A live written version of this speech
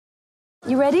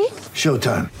You ready?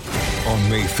 Showtime. On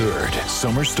May 3rd,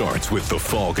 summer starts with The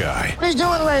Fall Guy. Let's do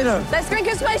it later. Let's drink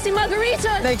a spicy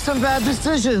margarita. Make some bad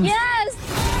decisions. Yes!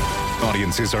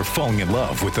 Audiences are falling in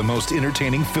love with the most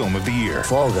entertaining film of the year.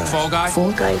 Fall Guy. Fall Guy?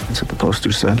 Fall Guy. That's what the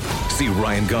poster said. See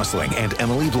Ryan Gosling and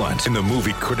Emily Blunt in the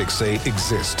movie critics say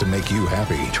exists to make you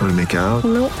happy. Trying to make it out?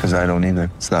 Nope. Because I don't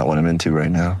either. It's not what I'm into right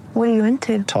now. What are you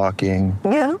into? Talking.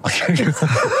 Yeah.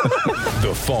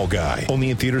 The Fall Guy.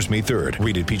 Only in theaters May 3rd.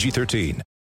 Rated PG-13.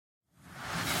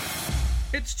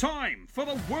 It's time for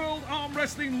the World Arm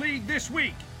Wrestling League this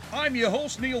week. I'm your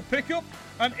host, Neil Pickup,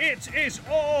 and it is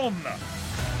on.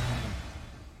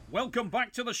 Welcome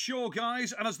back to the show,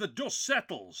 guys, and as the dust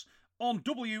settles on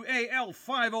WAL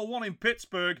 501 in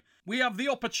Pittsburgh, we have the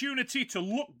opportunity to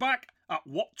look back at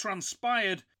what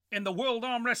transpired in the World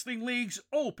Arm Wrestling League's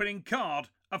opening card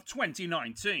of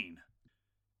 2019.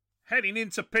 Heading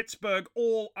into Pittsburgh,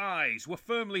 all eyes were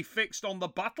firmly fixed on the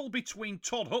battle between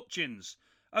Todd Hutchins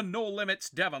and No Limits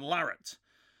Devon Larratt.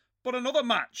 But another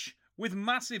match with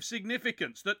massive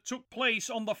significance that took place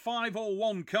on the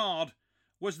 501 card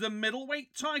was the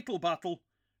middleweight title battle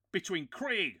between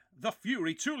Craig the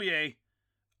Fury Tullier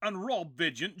and Rob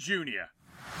Vigent Jr.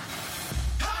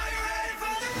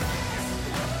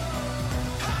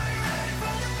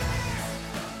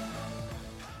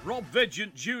 Rob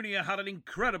Vigent Jr. had an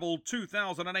incredible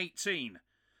 2018,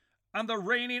 and the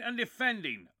reigning and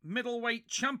defending middleweight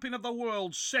champion of the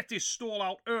world set his stall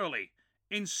out early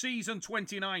in season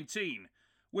 2019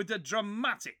 with a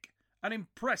dramatic and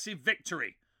impressive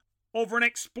victory over an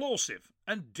explosive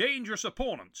and dangerous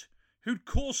opponent who'd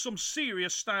caused some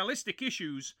serious stylistic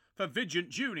issues for Vigent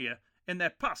Jr. in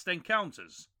their past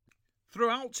encounters.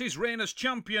 Throughout his reign as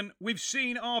champion, we've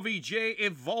seen RVJ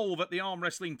evolve at the arm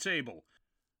wrestling table.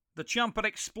 The champ had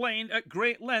explained at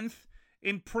great length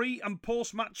in pre- and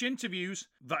post-match interviews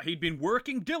that he'd been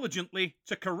working diligently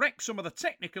to correct some of the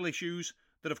technical issues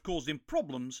that have caused him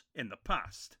problems in the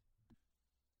past.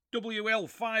 WL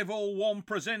 501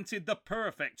 presented the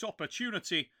perfect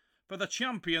opportunity for the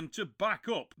champion to back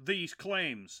up these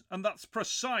claims, and that's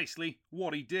precisely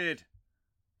what he did.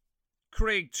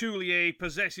 Craig Tullier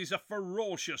possesses a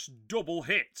ferocious double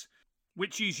hit,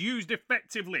 which he's used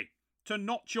effectively to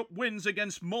notch up wins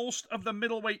against most of the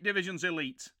middleweight division's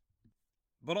elite.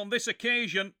 But on this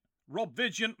occasion, Rob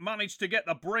Vigent managed to get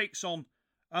the brakes on,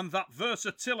 and that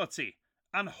versatility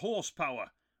and horsepower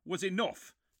was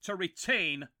enough to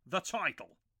retain the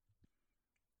title.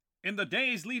 In the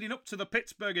days leading up to the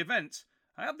Pittsburgh event,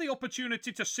 I had the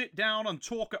opportunity to sit down and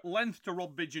talk at length to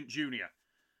Rob Vigent Jr.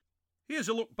 Here's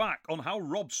a look back on how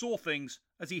Rob saw things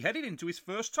as he headed into his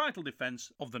first title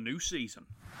defence of the new season.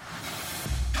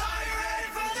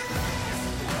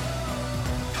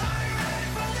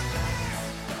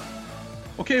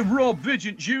 Okay, Rob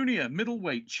Vigent Jr.,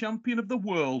 middleweight champion of the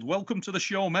world. Welcome to the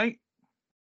show, mate.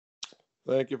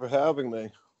 Thank you for having me.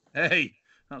 Hey,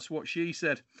 that's what she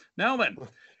said. Now then,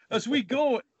 as we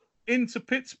go into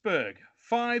Pittsburgh,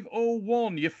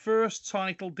 501, your first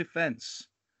title defence.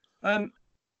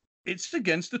 It's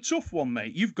against a tough one,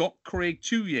 mate. You've got Craig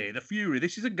Tullier, the Fury.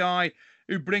 This is a guy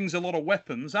who brings a lot of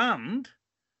weapons, and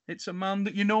it's a man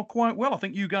that you know quite well. I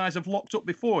think you guys have locked up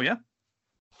before, yeah?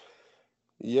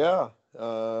 Yeah.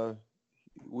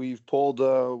 We've pulled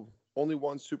only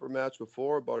one super match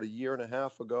before, about a year and a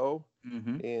half ago,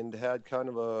 and had kind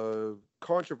of a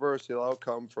controversial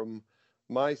outcome from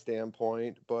my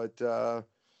standpoint. But,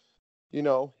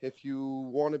 if you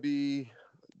want to be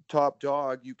top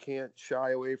dog, you can't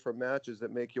shy away from matches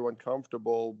that make you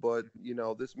uncomfortable. But,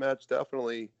 this match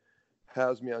definitely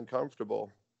has me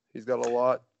uncomfortable. He's got a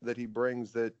lot that he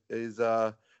brings that is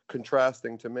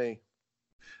contrasting to me.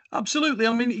 Absolutely.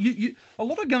 I mean, you, a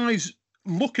lot of guys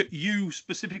look at you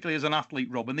specifically as an athlete,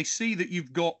 Rob, and they see that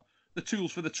you've got the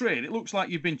tools for the trade. It looks like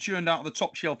you've been churned out of the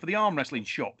top shelf of the arm wrestling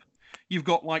shop. You've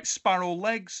got like sparrow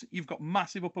legs, you've got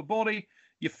massive upper body,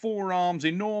 your forearms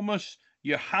enormous,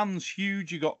 your hands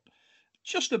huge, you've got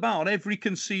just about every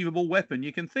conceivable weapon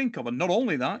you can think of. And not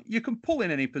only that, you can pull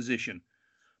in any position.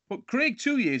 But Craig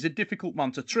Tullier is a difficult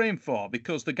man to train for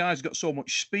because the guy's got so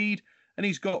much speed and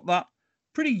he's got that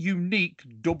pretty unique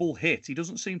double hit. He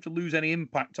doesn't seem to lose any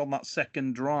impact on that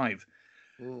second drive.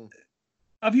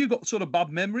 Have you got sort of bad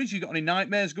memories? You got any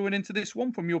nightmares going into this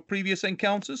one from your previous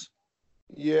encounters?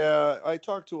 Yeah, I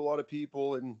talked to a lot of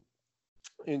people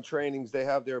in trainings. They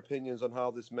have their opinions on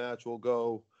how this match will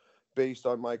go based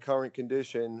on my current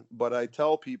condition. But I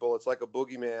tell people it's like a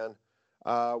boogeyman.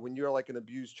 When you're like an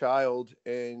abused child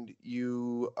and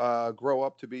you grow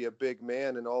up to be a big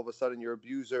man and all of a sudden your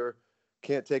abuser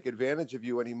can't take advantage of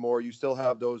you anymore, you still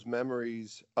have those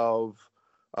memories of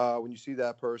when you see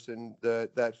that person,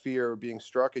 that fear being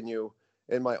struck in you.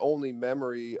 And my only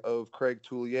memory of Craig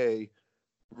Tullier,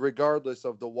 regardless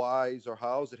of the whys or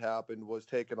hows it happened, was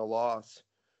taking a loss.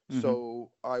 Mm-hmm.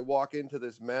 So I walk into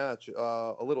this match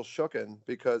a little shooken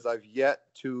because I've yet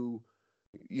to,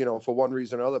 for one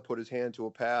reason or another, put his hand to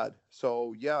a pad.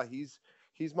 So yeah, he's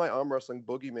my arm wrestling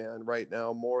boogeyman right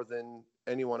now more than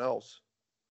anyone else.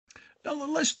 Now,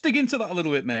 let's dig into that a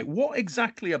little bit, mate. What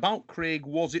exactly about Craig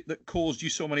was it that caused you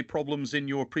so many problems in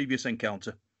your previous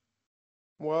encounter?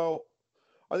 Well,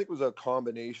 I think it was a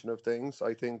combination of things.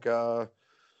 I think the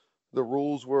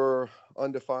rules were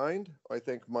undefined. I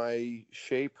think my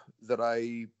shape that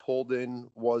I pulled in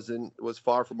was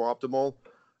far from optimal.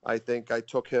 I think I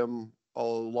took him a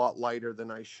lot lighter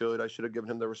than I should. I should have given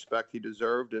him the respect he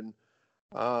deserved. And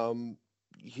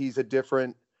he's a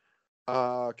different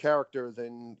character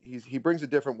than he brings a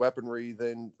different weaponry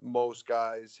than most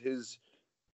guys.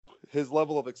 His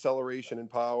level of acceleration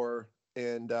and power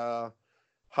and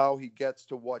how he gets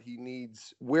to what he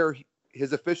needs,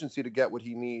 his efficiency to get what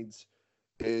he needs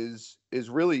is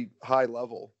really high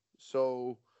level.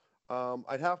 So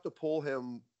I'd have to pull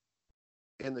him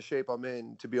in the shape I'm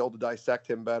in to be able to dissect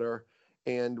him better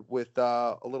and with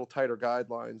a little tighter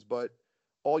guidelines. But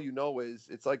all is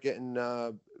it's like getting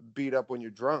beat up when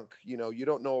you're drunk. You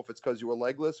don't know if it's because you were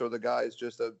legless or the guy is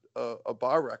just a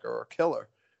bar wrecker or a killer.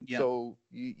 Yeah. So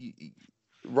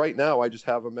right now I just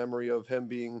have a memory of him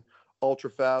being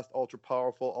ultra fast, ultra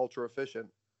powerful, ultra efficient.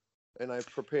 And I've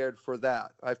prepared for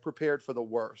that. I've prepared for the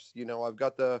worst. I've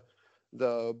got the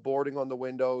boarding on the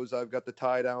windows. I've got the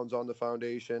tie downs on the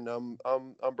foundation.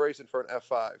 I'm bracing for an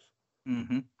F5.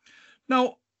 Mm-hmm.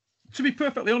 Now, to be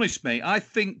perfectly honest, mate, I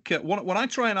think when I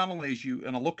try and analyze you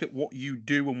and I look at what you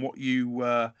do and what you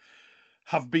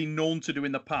have been known to do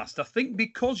in the past, I think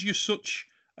because you're such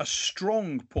a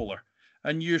strong puller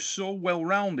and you're so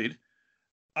well-rounded,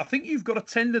 I think you've got a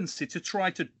tendency to try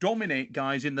to dominate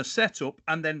guys in the setup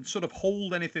and then sort of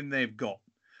hold anything they've got.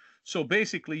 So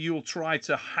basically, you'll try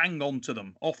to hang on to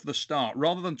them off the start.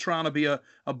 Rather than trying to be a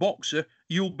boxer,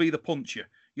 you'll be the puncher.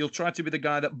 You'll try to be the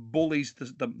guy that bullies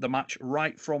the match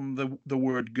right from the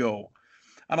word go.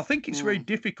 And I think it's very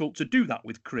difficult to do that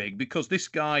with Craig because this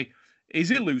guy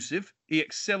is elusive. He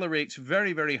accelerates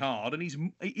very, very hard,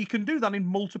 and he can do that in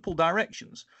multiple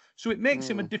directions. So it makes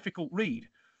him a difficult read.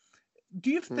 Do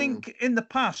you think in the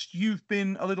past you've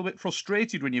been a little bit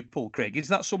frustrated when you've pulled Craig? Is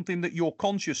that something that you're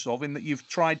conscious of in that you've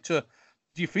tried to,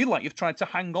 do you feel like you've tried to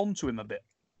hang on to him a bit?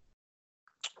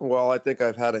 Well, I think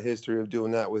I've had a history of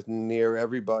doing that with near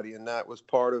everybody, and that was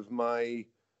part of my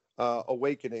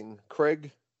awakening.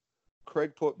 Craig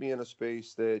put me in a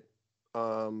space that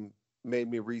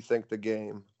made me rethink the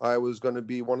game. I was going to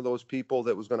be one of those people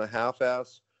that was going to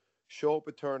half-ass, show up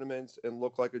at tournaments and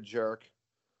look like a jerk,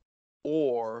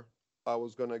 or I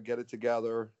was going to get it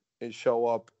together and show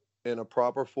up in a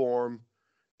proper form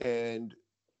and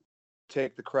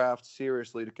take the craft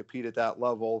seriously to compete at that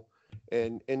level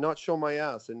and not show my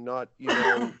ass and not,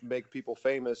 make people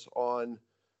famous on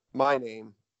my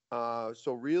name.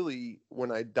 So really,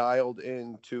 when I dialed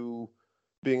into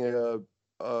being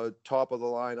a top of the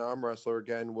line arm wrestler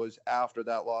again was after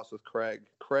that loss with Craig.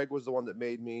 Craig was the one that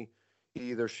made me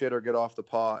either shit or get off the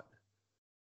pot.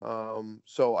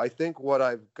 So I think what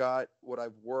I've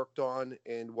worked on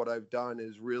and what I've done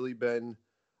has really been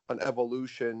an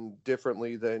evolution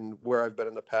differently than where I've been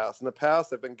in the past. In the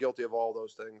past, I've been guilty of all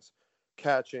those things,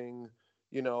 catching,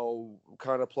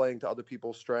 kind of playing to other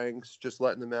people's strengths, just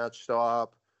letting the match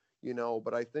stop,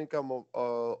 but I think I'm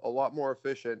a lot more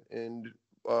efficient, and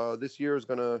this year is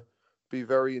going to be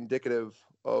very indicative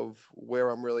of where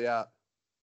I'm really at.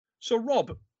 So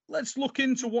Rob, let's look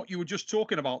into what you were just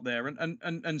talking about there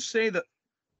and say that,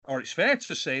 or it's fair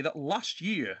to say that last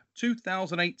year,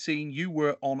 2018, you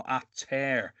were on a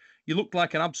tear. You looked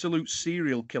like an absolute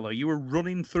serial killer. You were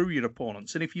running through your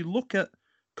opponents. And if you look at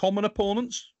common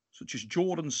opponents, such as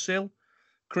Jordan Sill,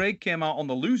 Craig came out on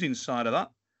the losing side of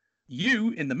that. You,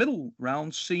 in the middle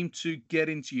round, seemed to get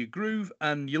into your groove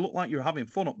and you look like you're having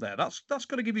fun up there. That's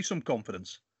got to give you some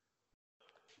confidence.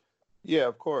 Yeah,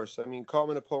 of course. I mean,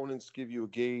 common opponents give you a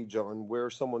gauge on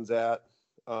where someone's at.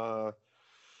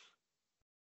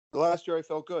 Last year I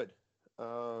felt good.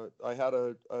 I had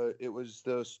it was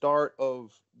the start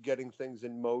of getting things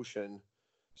in motion.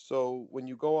 So when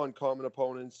you go on common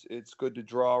opponents, it's good to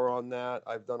draw on that.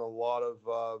 I've done a lot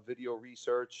of video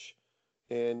research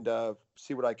and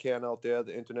see what I can out there.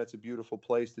 The internet's a beautiful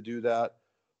place to do that.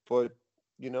 But,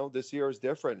 this year is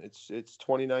different. It's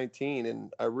 2019,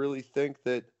 and I really think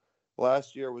that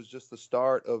last year was just the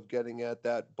start of getting at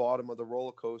that bottom of the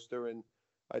roller coaster, and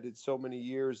I did so many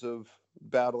years of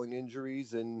battling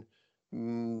injuries and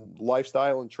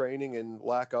lifestyle and training and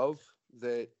lack of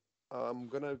that. I'm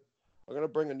gonna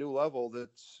bring a new level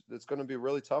that's gonna be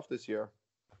really tough this year.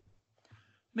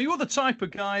 Now, you're the type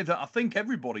of guy that I think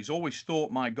everybody's always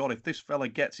thought, my God, if this fella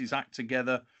gets his act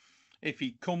together, if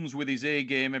he comes with his A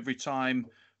game every time,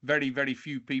 very, very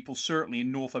few people, certainly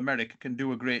in North America, can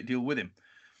do a great deal with him.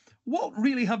 What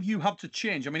really have you had to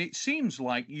change? I mean, it seems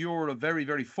like you're a very,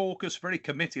 very focused, very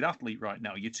committed athlete right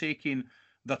now. You're taking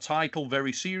the title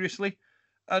very seriously.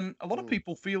 And a lot of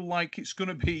people feel like it's going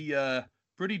to be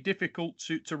pretty difficult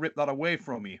to rip that away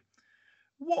from you.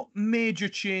 What major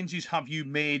changes have you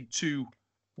made to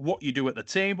what you do at the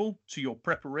table, to your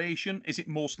preparation? Is it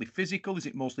mostly physical? Is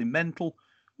it mostly mental?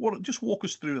 Just walk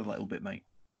us through it a little bit, mate.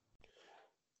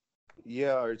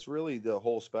 Yeah, it's really the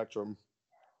whole spectrum.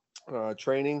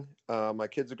 Training. My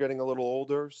kids are getting a little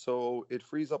older, so it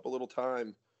frees up a little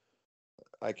time.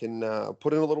 I can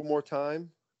put in a little more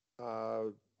time,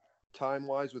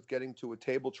 time-wise, with getting to a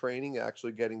table training,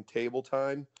 actually getting table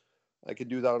time. I can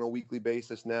do that on a weekly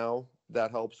basis now.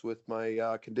 That helps with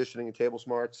my conditioning and table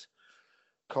smarts.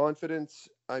 Confidence.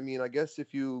 I mean, I guess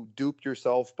if you duped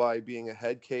yourself by being a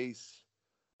head case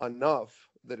enough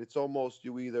that it's almost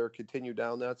you either continue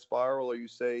down that spiral or you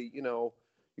say,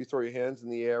 you throw your hands in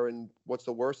the air and what's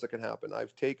the worst that can happen?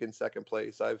 I've taken second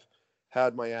place. I've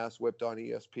had my ass whipped on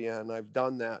ESPN. I've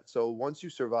done that. So once you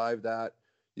survive that,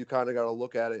 you kind of got to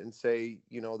look at it and say,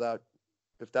 that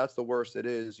if that's the worst it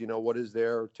is, what is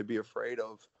there to be afraid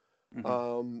of?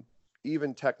 Mm-hmm.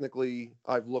 Even technically,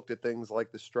 I've looked at things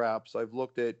like the straps. I've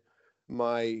looked at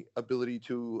my ability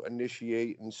to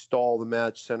initiate and stall the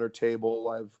match center table.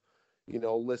 I've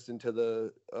listened to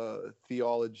the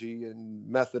theology and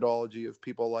methodology of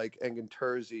people like Engin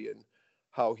Terzi and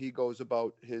how he goes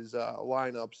about his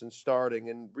lineups and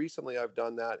starting. And recently I've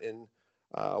done that in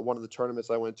one of the tournaments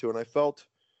I went to, and I felt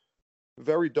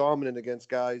very dominant against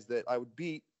guys that I would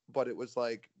beat, but it was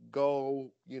like,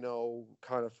 go,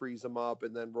 kind of freeze them up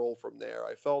and then roll from there.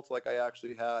 I felt like I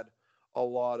actually had a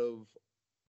lot of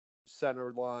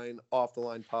center line, off the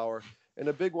line power. And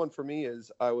a big one for me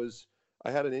is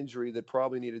I had an injury that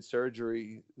probably needed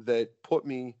surgery that put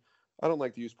me, I don't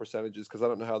like to use percentages because I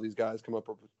don't know how these guys come up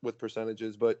with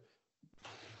percentages, but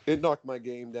it knocked my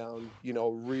game down,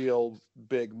 real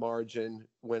big margin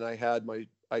when I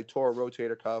tore a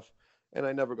rotator cuff and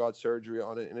I never got surgery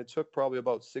on it. And it took probably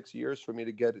about 6 years for me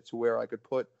to get it to where I could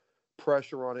put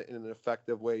pressure on it in an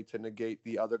effective way to negate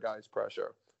the other guy's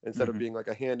pressure. Instead of being like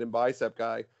a hand and bicep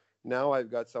guy, now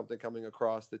I've got something coming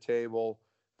across the table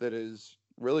that is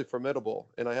really formidable,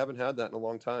 and I haven't had that in a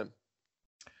long time.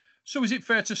 So is it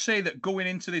fair to say that going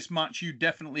into this match, you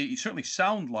certainly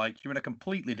sound like you're in a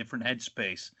completely different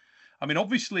headspace? I mean,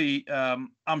 obviously,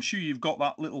 I'm sure you've got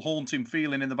that little haunting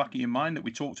feeling in the back of your mind that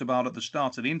we talked about at the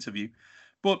start of the interview.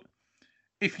 But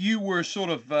if you were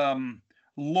sort of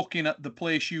looking at the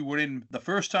place you were in the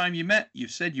first time you met, you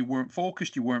said you weren't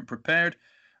focused, you weren't prepared.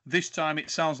 This time it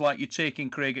sounds like you're taking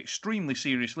Craig extremely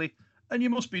seriously, and you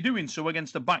must be doing so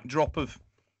against a backdrop of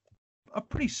a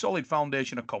pretty solid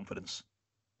foundation of confidence.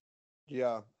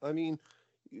 Yeah, I mean,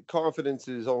 confidence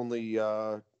is only,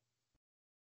 I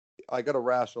got to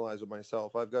rationalize with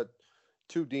myself. I've got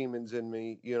two demons in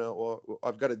me,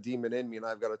 I've got a demon in me and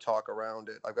I've got to talk around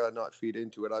it. I've got to not feed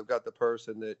into it. I've got the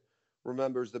person that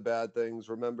remembers the bad things,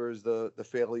 remembers the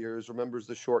failures, remembers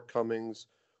the shortcomings,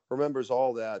 remembers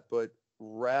all that. But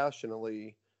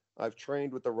rationally, I've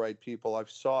trained with the right people.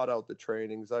 I've sought out the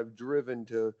trainings. I've driven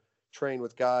to train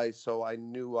with guys, so I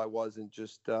knew I wasn't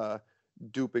just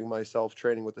duping myself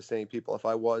training with the same people. If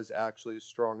I was actually as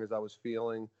strong as I was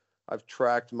feeling, I've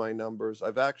tracked my numbers.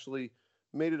 I've actually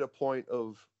made it a point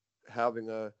of having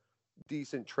a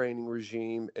decent training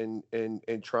regime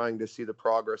and trying to see the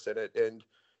progress in it. And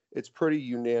it's pretty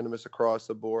unanimous across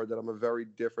the board that I'm a very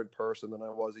different person than I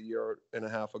was a year and a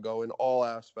half ago in all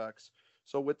aspects.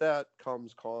 So with that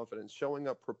comes confidence, showing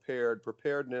up prepared.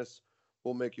 Preparedness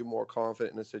will make you more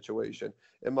confident in a situation.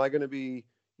 Am I going to be,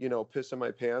 pissing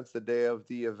my pants the day of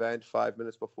the event 5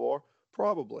 minutes before?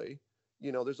 Probably.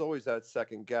 There's always that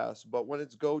second guess. But when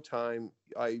it's go time,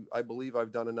 I believe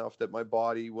I've done enough that my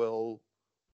body will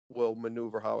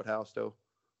maneuver how it has to.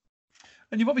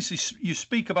 And you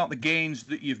speak about the gains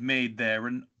that you've made there,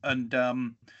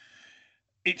 and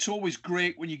it's always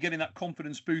great when you're getting that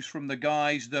confidence boost from the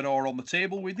guys that are on the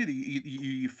table with you.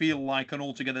 You feel like an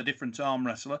altogether different arm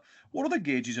wrestler. What other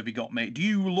gauges have you got, mate? Do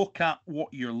you look at what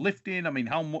you're lifting? I mean,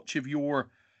 how much of your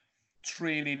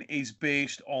training is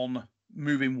based on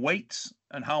moving weights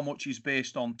and how much is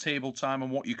based on table time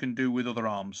and what you can do with other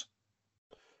arms?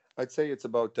 I'd say it's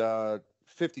about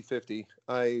 50-50.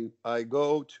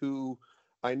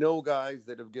 I know guys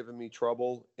that have given me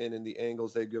trouble, and in the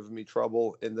angles they've given me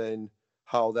trouble, and then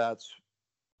how that's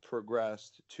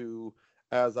progressed to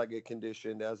as I get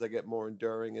conditioned, as I get more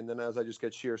enduring, and then as I just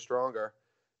get sheer stronger.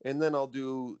 And then I'll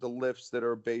do the lifts that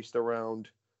are based around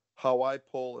how I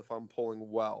pull if I'm pulling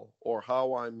well, or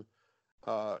how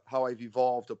I've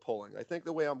evolved to pulling. I think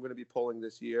the way I'm going to be pulling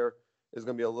this year is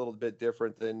going to be a little bit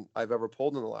different than I've ever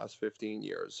pulled in the last 15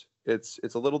 years. It's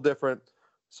a little different.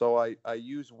 So I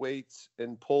use weights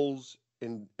and pulls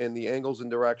in the angles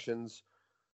and directions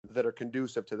that are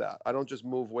conducive to that. I don't just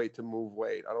move weight to move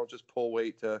weight. I don't just pull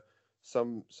weight to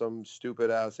some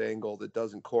stupid ass angle that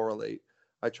doesn't correlate.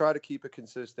 I try to keep it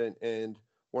consistent, and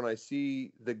when I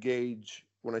see the gauge,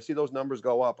 when I see those numbers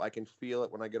go up, I can feel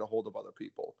it when I get a hold of other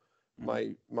people.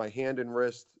 My hand and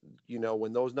wrist,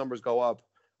 when those numbers go up,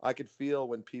 I could feel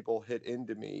when people hit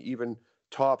into me, even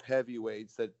top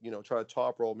heavyweights that, try to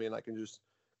top roll me, and I can just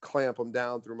clamp them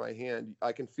down through my hand.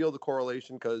 I can feel the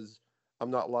correlation because I'm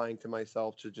not lying to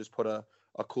myself to just put a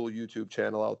cool YouTube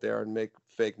channel out there and make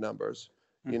fake numbers,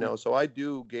 So I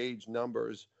do gauge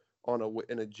numbers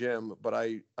in a gym, but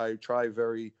I try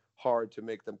very hard to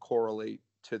make them correlate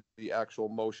to the actual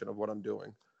motion of what I'm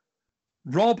doing.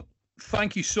 Rob,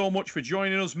 thank you so much for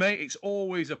joining us, mate. It's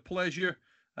always a pleasure.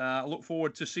 I look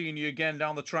forward to seeing you again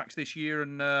down the tracks this year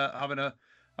and having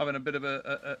a bit of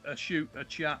a shoot, a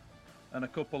chat, and a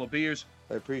couple of beers.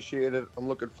 I appreciate it. I'm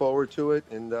looking forward to it,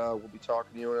 and we'll be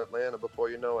talking to you in Atlanta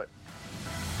before you know it.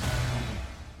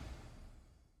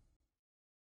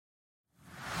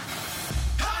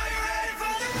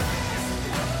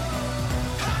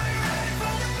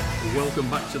 Welcome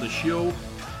back to the show.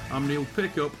 I'm Neil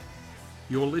Pickup.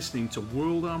 You're listening to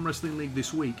World Arm Wrestling League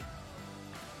This Week.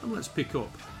 And let's pick up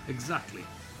exactly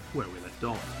where we left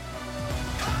off.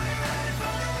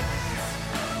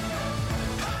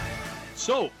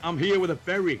 So, I'm here with a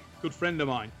very good friend of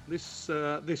mine. This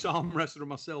arm wrestler and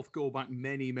myself go back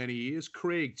many, many years.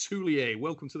 Craig Tullier,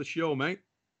 welcome to the show, mate.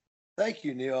 Thank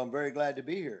you, Neil. I'm very glad to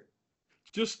be here.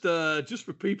 Just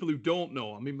for people who don't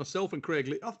know, I mean, myself and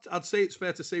Craig, I'd say it's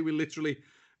fair to say we literally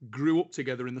grew up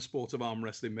together in the sport of arm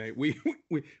wrestling, mate.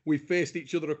 We faced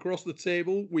each other across the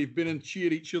table. We've been and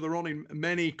cheered each other on in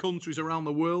many countries around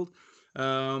the world.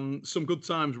 Some good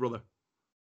times, brother.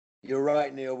 You're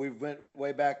right, Neil. We went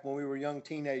way back when we were young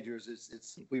teenagers.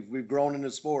 We've grown in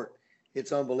the sport.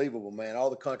 It's unbelievable, man. All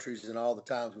the countries and all the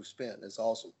times we've spent. It's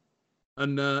awesome.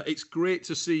 And it's great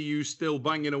to see you still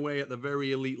banging away at the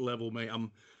very elite level, mate.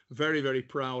 I'm very, very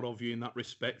proud of you in that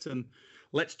respect. And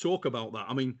let's talk about that.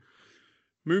 I mean,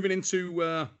 moving into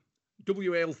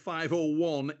WAL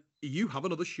 501, you have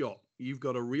another shot. You've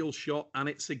got a real shot, and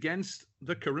it's against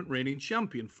the current reigning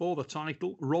champion for the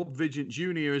title. Rob Vigent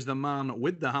Jr. is the man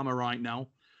with the hammer right now.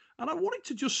 And I wanted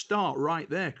to just start right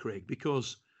there, Craig,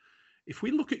 because if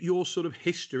we look at your sort of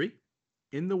history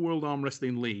in the World Arm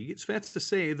Wrestling League, it's fair to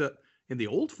say that in the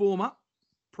old format,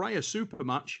 prior super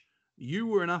match, you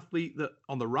were an athlete that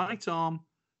on the right arm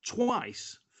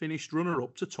twice finished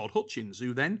runner-up to Todd Hutchins,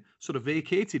 who then sort of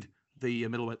vacated the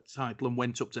middleweight title and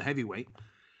went up to heavyweight.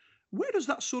 Where does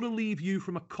that sort of leave you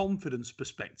from a confidence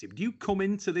perspective? Do you come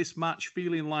into this match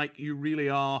feeling like you really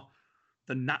are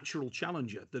the natural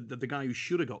challenger, the guy who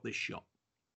should have got this shot?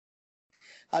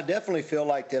 I definitely feel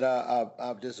like that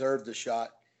I've deserved the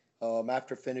shot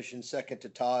after finishing second to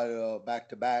Todd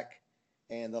back-to-back.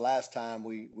 And the last time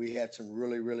we had some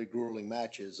really, really grueling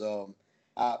matches.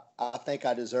 I think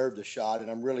I deserved the shot, and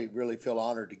I'm really, really feel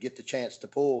honored to get the chance to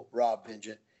pull Rob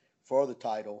Vigent for the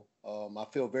title. I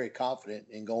feel very confident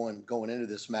in going into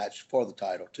this match for the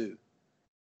title too.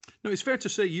 No, it's fair to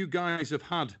say you guys have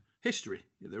had history.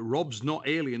 Rob's not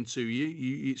alien to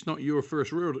you. It's not your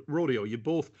first rodeo. You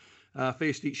both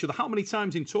faced each other. How many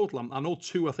times in total? I know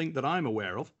two, I think, that I'm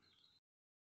aware of.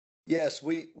 Yes,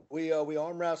 we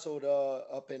arm wrestled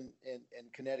up in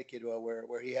Connecticut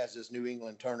where he has this New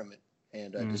England tournament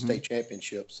and the state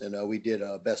championships, and we did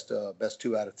best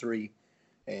 2 out of 3,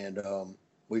 and I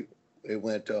beat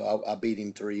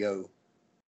him 3-0.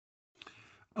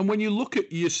 And when you look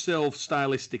at yourself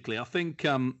stylistically, I think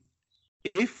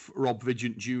if Rob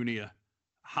Vigent Jr.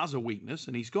 has a weakness,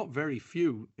 and he's got very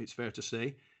few, it's fair to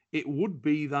say, it would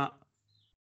be that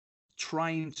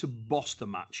trying to boss the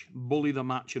match, bully the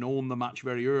match, and own the match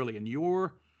very early. And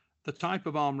you're the type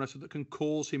of arm wrestler that can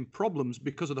cause him problems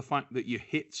because of the fact that you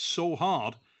hit so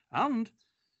hard. And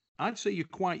I'd say you're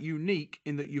quite unique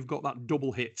in that you've got that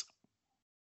double hit.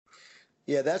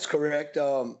 Yeah, that's correct.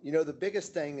 The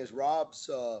biggest thing is Rob's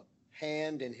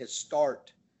hand and his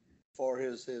start for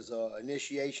his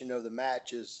initiation of the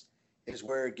match is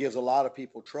where it gives a lot of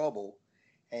people trouble.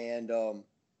 And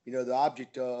the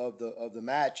object of the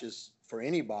match is for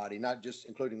anybody, not just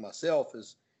including myself,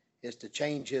 is to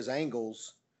change his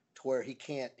angles to where he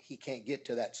can't get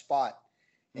to that spot.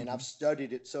 And I've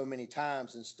studied it so many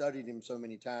times and studied him so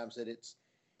many times that it's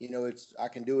I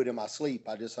can do it in my sleep.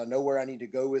 I know where I need to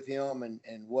go with him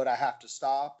and what I have to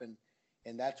stop.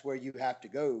 And that's where you have to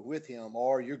go with him,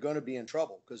 or you're going to be in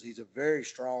trouble, because he's a very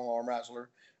strong arm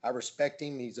wrestler. I respect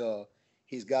him.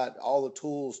 He's got all the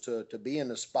tools to be in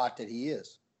the spot that he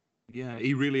is. Yeah,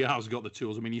 he really has got the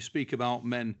tools. I mean, you speak about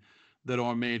men that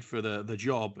are made for the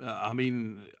job.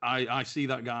 I see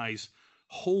that guy's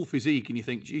whole physique and you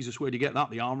think, Jesus, where do you get that?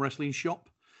 The arm wrestling shop?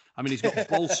 I mean, he's got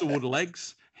balsa wood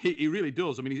legs. He really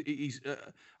does. I mean, he's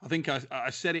I think I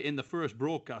said it in the first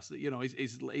broadcast that,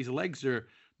 his legs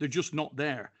they're just not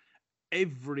there.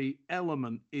 Every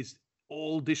element is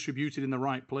all distributed in the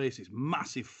right places.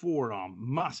 Massive forearm,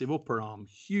 massive upper arm,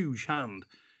 huge hand.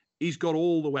 He's got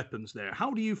all the weapons there.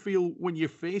 How do you feel when you're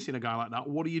facing a guy like that?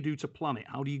 What do you do to plan it?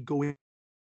 How do you go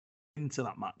into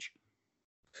that match?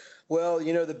 Well,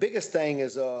 the biggest thing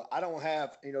is I don't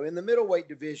have, in the middleweight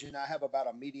division, I have about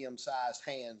a medium-sized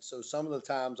hand. So some of the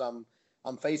times I'm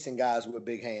facing guys with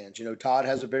big hands. Todd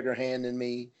has a bigger hand than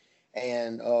me,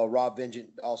 and Rob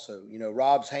Vengeance also.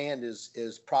 Rob's hand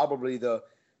is probably the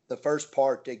first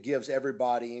part that gives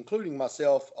everybody, including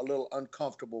myself, a little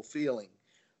uncomfortable feeling.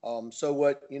 So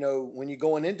when you're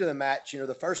going into the match,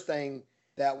 the first thing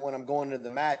that when I'm going into the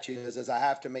match is I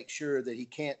have to make sure that he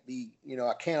can't be,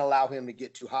 I can't allow him to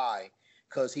get too high,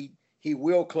 because he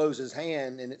will close his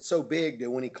hand, and it's so big that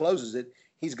when he closes it,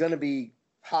 he's going to be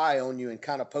high on you and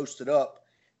kind of posted up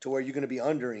to where you're going to be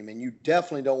under him. And you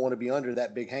definitely don't want to be under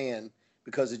that big hand,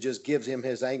 because it just gives him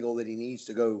his angle that he needs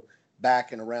to go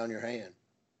back and around your hand.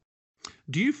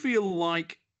 Do you feel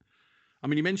like,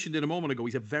 you mentioned it a moment ago,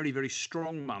 he's a very, very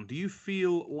strong man. Do you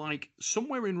feel like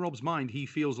somewhere in Rob's mind, he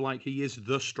feels like he is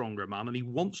the stronger man and he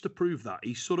wants to prove that?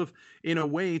 He's sort of, in a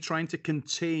way, trying to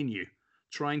contain you,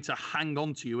 trying to hang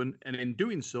on to you. And in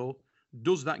doing so,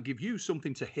 does that give you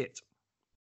something to hit?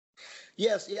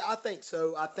 Yes, yeah, I think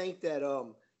so. I think that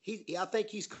I think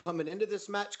he's coming into this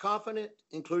match confident,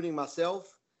 including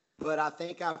myself. But I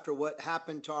think after what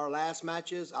happened to our last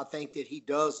matches, I think that he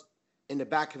does, in the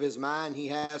back of his mind, he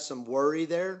has some worry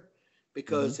there,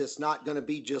 because it's not going to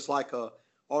be just like a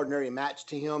ordinary match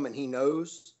to him, and he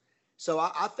knows. So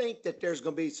I think that there's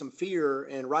going to be some fear,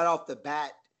 and right off the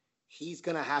bat, he's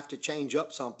going to have to change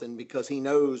up something, because he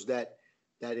knows that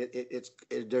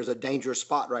there's a dangerous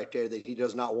spot right there that he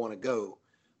does not want to go.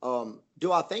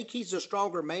 Do I think he's a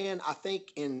stronger man? I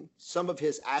think in some of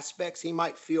his aspects, he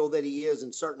might feel that he is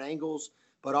in certain angles,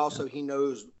 but also he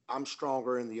knows I'm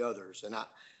stronger in the others. And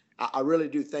I really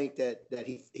do think that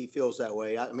he feels that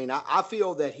way. I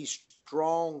feel that he's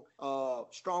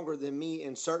stronger than me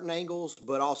in certain angles,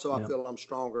 but also I feel I'm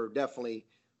stronger, definitely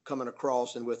coming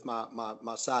across and with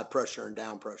my side pressure and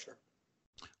down pressure.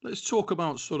 Let's talk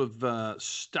about sort of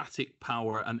static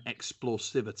power and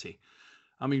explosivity.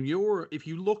 If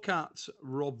you look at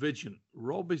Rob Vigent,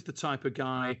 Rob is the type of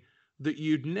guy that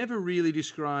you'd never really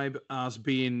describe as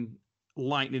being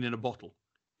lightning in a bottle.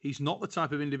 He's not the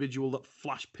type of individual that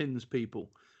flash pins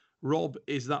people. Rob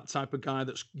is that type of guy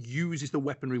that uses the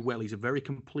weaponry well. He's a very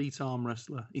complete arm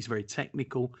wrestler. He's very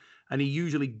technical, and he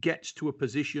usually gets to a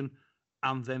position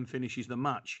and then finishes the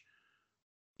match.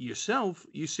 Yourself,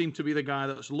 you seem to be the guy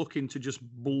that's looking to just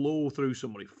blow through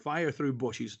somebody, fire through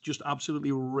bushes, just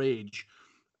absolutely rage.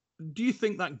 Do you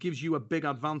think that gives you a big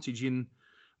advantage in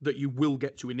that you will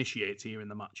get to initiate here in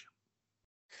the match?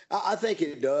 I think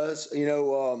it does.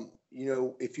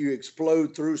 If you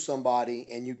explode through somebody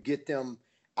and you get them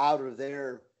out of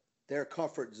their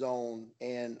comfort zone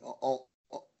and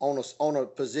on a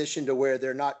position to where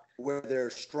they're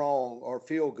strong or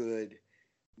feel good,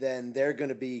 then they're going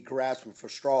to be grasping for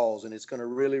straws, and it's going to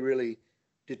really, really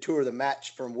detour the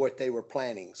match from what they were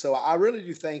planning. So I really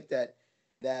do think that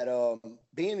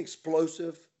being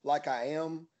explosive like I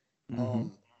am,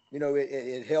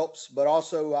 it helps, but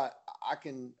also I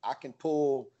can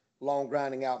pull long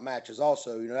grinding out matches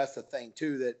also. That's the thing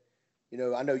too, that,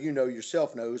 I know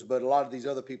yourself knows, but a lot of these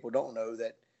other people don't know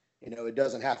that, it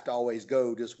doesn't have to always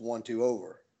go just 1-2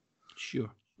 over.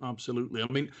 Sure.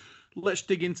 Absolutely. Let's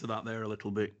dig into that there a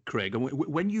little bit, Craig. And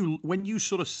when you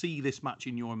sort of see this match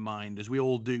in your mind, as we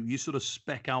all do, you sort of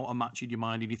spec out a match in your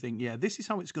mind and you think, yeah, this is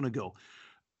how it's going to go.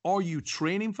 Are you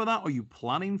training for that? Are you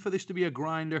planning for this to be a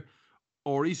grinder?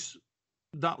 Or is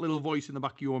that little voice in the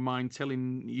back of your mind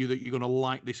telling you that you're going to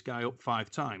light this guy up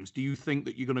 5 times? Do you think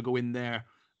that you're going to go in there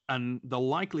and the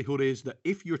likelihood is that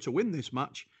if you're to win this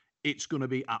match, it's going to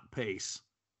be at pace?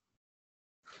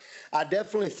 I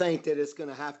definitely think that it's going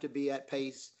to have to be at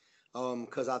pace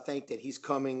because I think that he's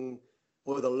coming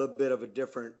with a little bit of a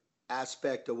different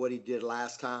aspect of what he did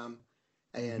last time.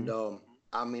 And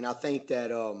I mean, I think that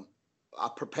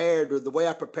the way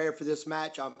I prepared for this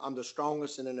match, I'm the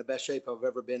strongest and in the best shape I've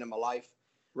ever been in my life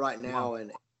right now. Wow.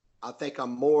 And I think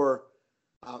I'm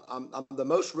the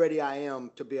most ready I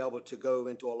am to be able to go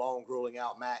into a long, grueling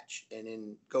out match and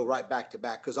then go right back to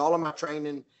back. Because all of my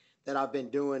training that I've been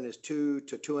doing is 2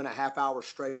 to 2.5 hours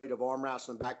straight of arm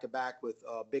wrestling back to back with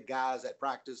big guys that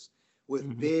practice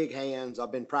with big hands.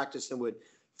 I've been practicing with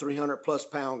 300 plus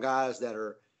pound guys that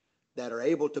are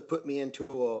able to put me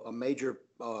into a major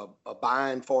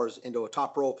bind into a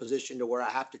top roll position to where I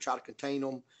have to try to contain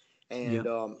them.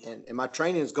 And my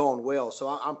training is going well. So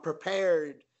I'm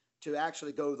prepared to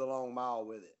actually go the long mile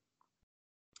with it.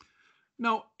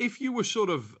 Now, if you were sort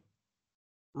of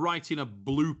writing a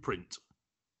blueprint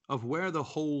of where the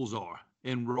holes are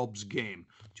in Rob's game,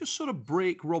 just sort of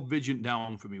break Rob Vigent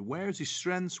down for me. Where's his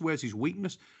strengths? Where's his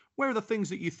weakness? Where are the things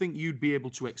that you think you'd be able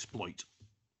to exploit?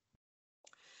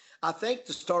 I think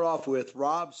to start off with,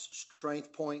 Rob's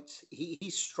strength points,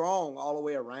 he's strong all the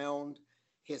way around.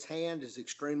 His hand is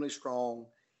extremely strong.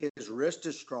 His wrist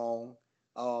is strong.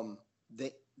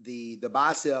 The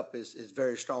bicep is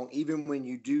very strong. Even when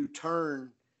you do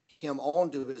turn him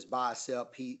onto his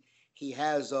bicep, he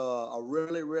has a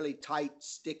really, really tight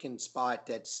sticking spot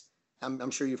that's,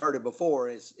 I'm sure you've heard it before,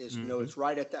 is you know, it's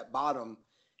right at that bottom.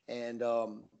 And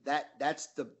that's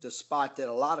the spot that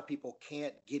a lot of people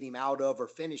can't get him out of or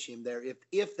finish him there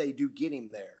if they do get him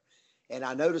there. And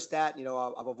I noticed that, you know,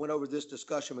 I went over this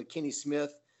discussion with Kenny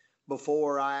Smith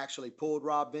before I actually pulled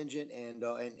Rob Vigent, and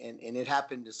it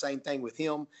happened the same thing with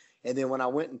him. And then when I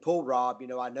went and pulled Rob, you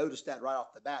know, I noticed that right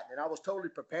off the bat, and I was totally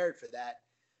prepared for that.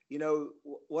 You know,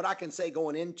 what I can say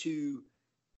going into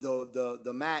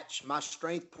the match, my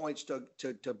strength points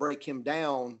to break him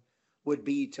down would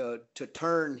be to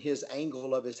turn his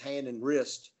angle of his hand and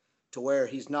wrist to where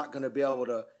he's not going to be able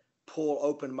to pull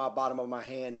open my bottom of my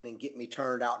hand and get me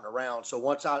turned out and around. So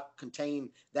once I contain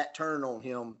that turn on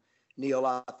him, Neil,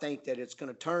 I think that it's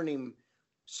going to turn him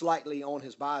slightly on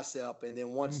his bicep. And then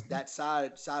once that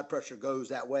side pressure goes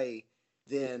that way,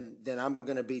 then I'm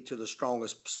going to be to the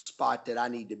strongest spot that I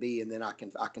need to be. And then I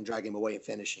can drag him away and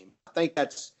finish him. I think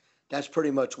that's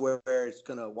pretty much where it's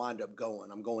going to wind up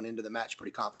going. I'm going into the match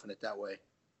pretty confident that way.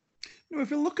 You know,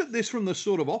 if you look at this from the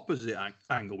sort of opposite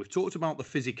angle, we've talked about the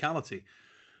physicality.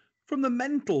 From the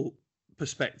mental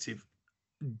perspective,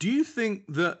 do you think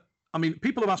that, I mean,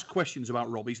 people have asked questions about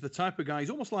Rob. He's the type of guy, he's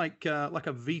almost like a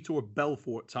Vitor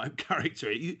Belfort type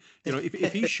character. You know,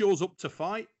 if he shows up to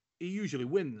fight, he usually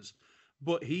wins.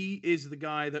 But he is the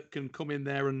guy that can come in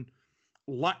there and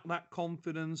lack that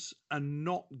confidence and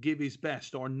not give his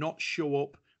best or not show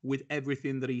up with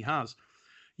everything that he has.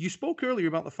 You spoke earlier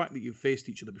about the fact that you've faced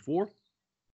each other before.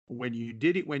 When you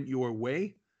did, it went your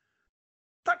way.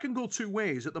 That can go two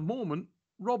ways. At the moment,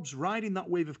 Rob's riding that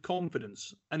wave of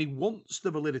confidence and he wants the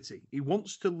validity. He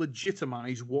wants to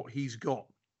legitimize what he's got.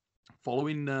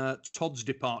 Following Todd's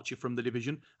departure from the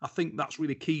division, I think that's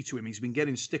really key to him. He's been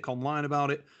getting stick online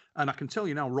about it. And I can tell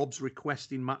you now, Rob's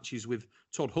requesting matches with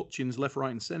Todd Hutchins left,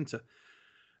 right, and centre.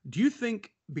 Do you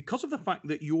think, because of the fact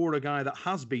that you're a guy that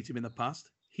has beat him in the past,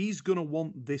 he's going to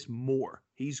want this more?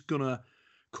 He's going to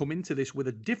come into this with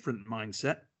a different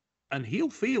mindset, and he'll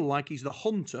feel like he's the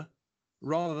hunter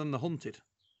rather than the hunted.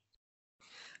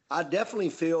 I definitely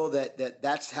feel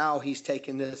that's how he's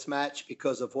taken this match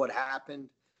because of what happened.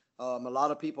 A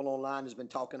lot of people online has been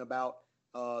talking about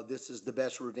this is the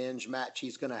best revenge match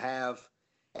he's going to have.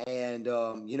 And,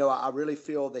 you know, I really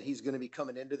feel that he's going to be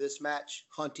coming into this match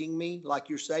hunting me, like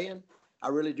you're saying. I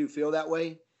really do feel that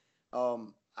way.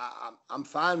 I'm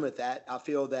fine with that. I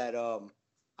feel that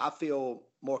I feel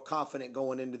more confident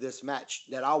going into this match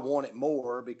that I want it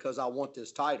more because I want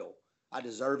this title. I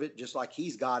deserve it just like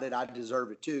he's got it. I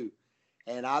deserve it too.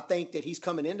 And I think that he's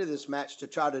coming into this match to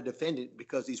try to defend it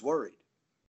because he's worried.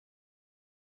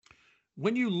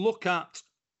 When you look at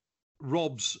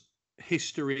Rob's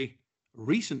history,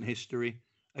 recent history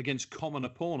against common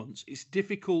opponents, it's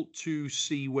difficult to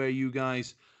see where you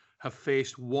guys have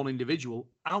faced one individual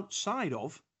outside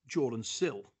of Jordan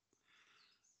Sill.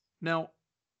 Now,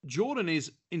 Jordan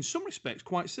is, in some respects,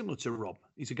 quite similar to Rob.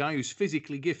 He's a guy who's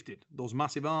physically gifted, those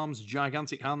massive arms,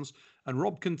 gigantic hands, and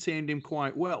Rob contained him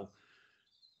quite well.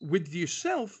 With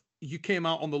yourself, you came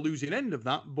out on the losing end of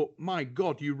that, but my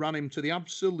God, you ran him to the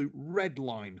absolute red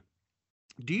line.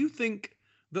 Do you think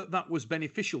that was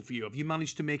beneficial for you? Have you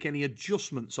managed to make any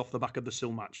adjustments off the back of the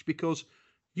Sill match? Because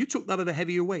you took that at a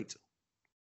heavier weight.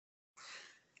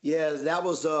 Yeah, that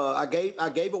was I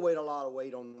gave away a lot of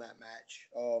weight on that match.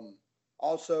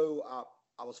 Also,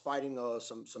 I was fighting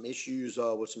some issues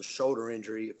with some shoulder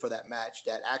injury for that match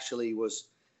that actually was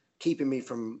keeping me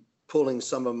from pulling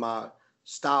some of my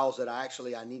styles that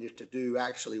I needed to do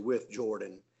with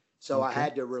Jordan. So I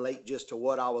had to relate just to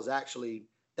what I was actually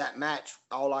that match.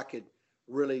 All I could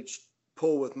really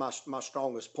pull with my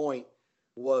strongest point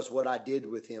was what I did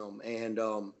with him, and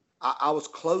I was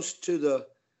close to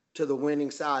the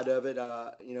winning side of it.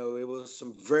 It was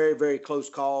some very, very close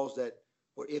calls that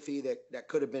were iffy that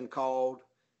could have been called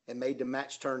and made the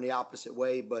match turn the opposite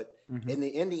way. But in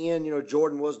the end,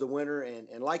 Jordan was the winner.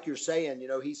 And like you're saying,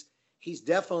 he's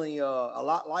definitely a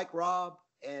lot like Rob.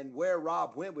 And where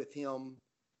Rob went with him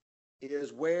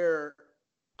is where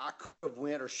I could have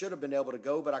went or should have been able to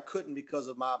go, but I couldn't because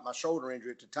of my shoulder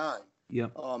injury at the time. Yeah.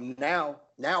 Now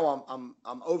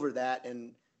I'm over that,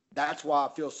 and that's why I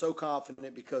feel so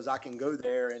confident because I can go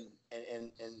there and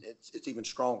it's even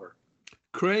stronger.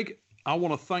 Craig, I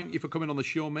want to thank you for coming on the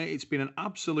show, mate. It's been an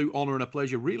absolute honor and a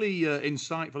pleasure. Really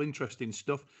insightful, interesting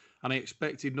stuff, and I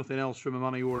expected nothing else from a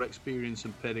man of your experience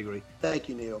and pedigree. Thank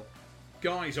you, Neil.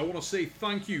 Guys, I want to say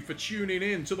thank you for tuning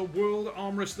in to the World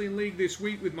Arm Wrestling League this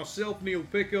week with myself, Neil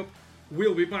Pickup.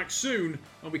 We'll be back soon,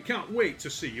 and we can't wait to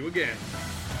see you again.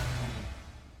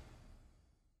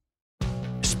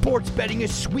 Sports betting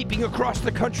is sweeping across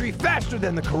the country faster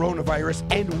than the coronavirus,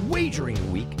 and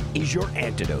Wagering Week is your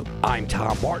antidote. I'm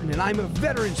Tom Barton, and I'm a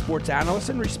veteran sports analyst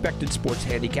and respected sports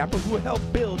handicapper who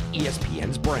helped build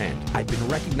ESPN's brand. I've been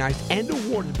recognized and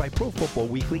awarded by Pro Football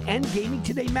Weekly and Gaming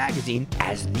Today magazine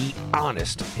as the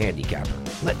honest handicapper.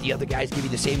 Let the other guys give you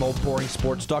the same old boring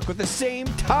sports talk with the same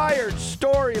tired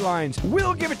storylines.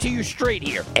 We'll give it to you straight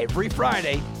here every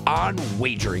Friday on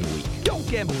Wagering Week. Don't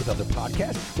gamble with other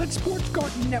podcasts. Let Sports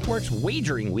Garden Network's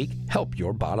Wagering Week help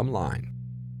your bottom line.